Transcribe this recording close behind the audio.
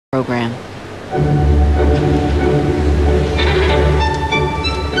program.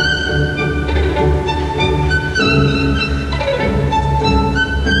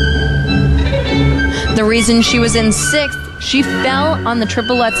 The reason she was in sixth, she fell on the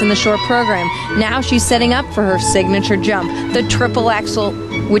triplets in the short program. Now she's setting up for her signature jump, the triple axel,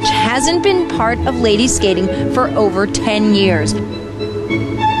 which hasn't been part of ladies skating for over 10 years.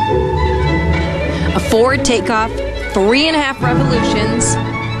 A forward takeoff, 3.5 revolutions,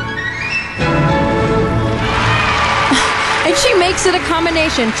 and she makes it a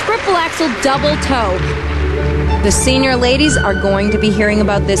combination, triple axel, double toe. The senior ladies are going to be hearing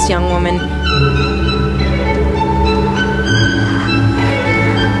about this young woman.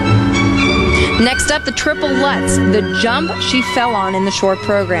 Next up, the triple lutz, the jump she fell on in the short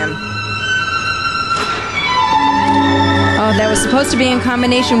program. Oh, that was supposed to be in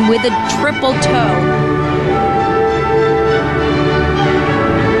combination with a triple toe.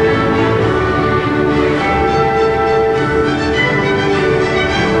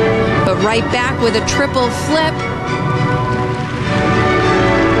 But right back with a triple flip.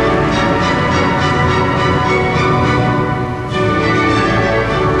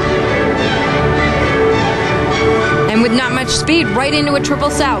 And with not much speed, right into a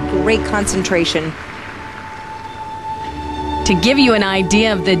triple sow. Great concentration. To give you an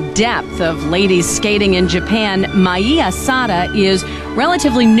idea of the depth of ladies skating in Japan, Mai Asada is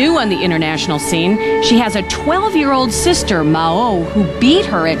relatively new on the international scene. She has a 12-year-old sister, Mao, who beat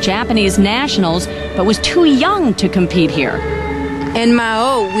her at Japanese nationals, but was too young to compete here. And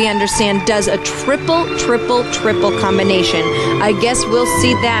Mao, we understand, does a triple combination. I guess we'll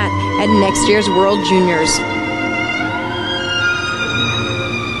see that at next year's World Juniors.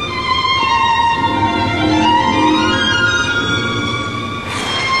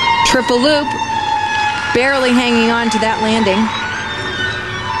 Triple loop, barely hanging on to that landing.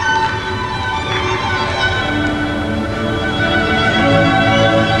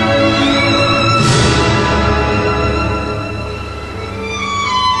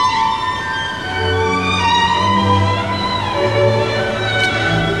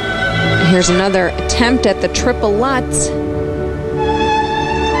 Here's another attempt at the triple lutz.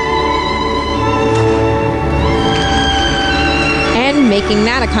 Making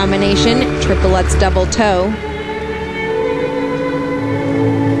that a combination, triple lutz, double toe.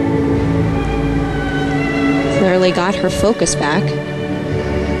 Clearly got her focus back.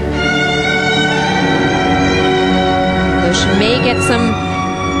 Though she may get some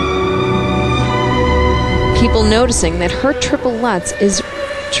people noticing that her triple lutz is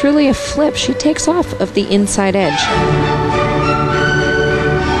truly a flip. She takes off of the inside edge.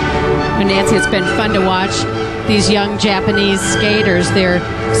 And Nancy, it's been fun to watch these young Japanese skaters. They're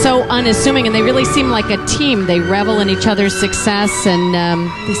so unassuming, and they really seem like a team. They revel in each other's success, and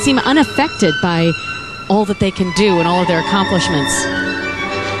they seem unaffected by all that they can do and all of their accomplishments.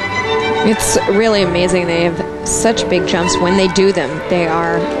 It's really amazing. They have such big jumps. When they do them, they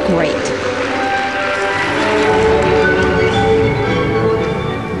are great.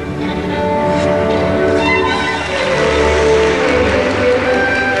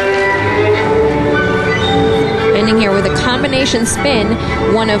 Here with a combination spin,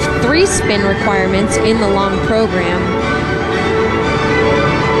 one of 3 spin requirements in the long program.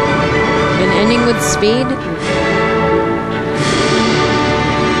 And ending with speed.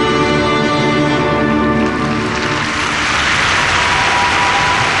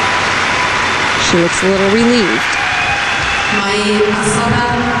 She looks a little relieved. Mai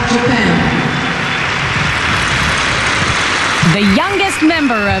Asada, Japan. The youngest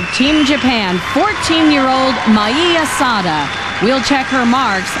member of Team Japan, 14-year-old Mai Asada. We'll check her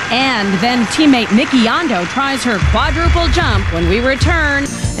marks, and then teammate Nikki Yando tries her quadruple jump when we return.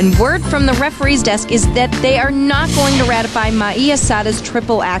 And word from the referee's desk is that they are not going to ratify Mai Asada's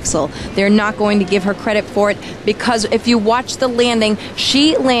triple axel. They're not going to give her credit for it because if you watch the landing,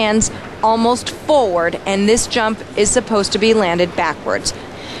 she lands almost forward, and this jump is supposed to be landed backwards.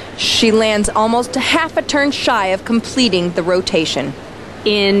 She lands almost half a turn shy of completing the rotation.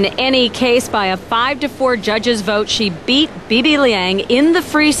 In any case, by a 5-4 judges' vote, she beat Bibi Liang in the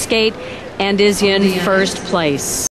free skate and is in first place.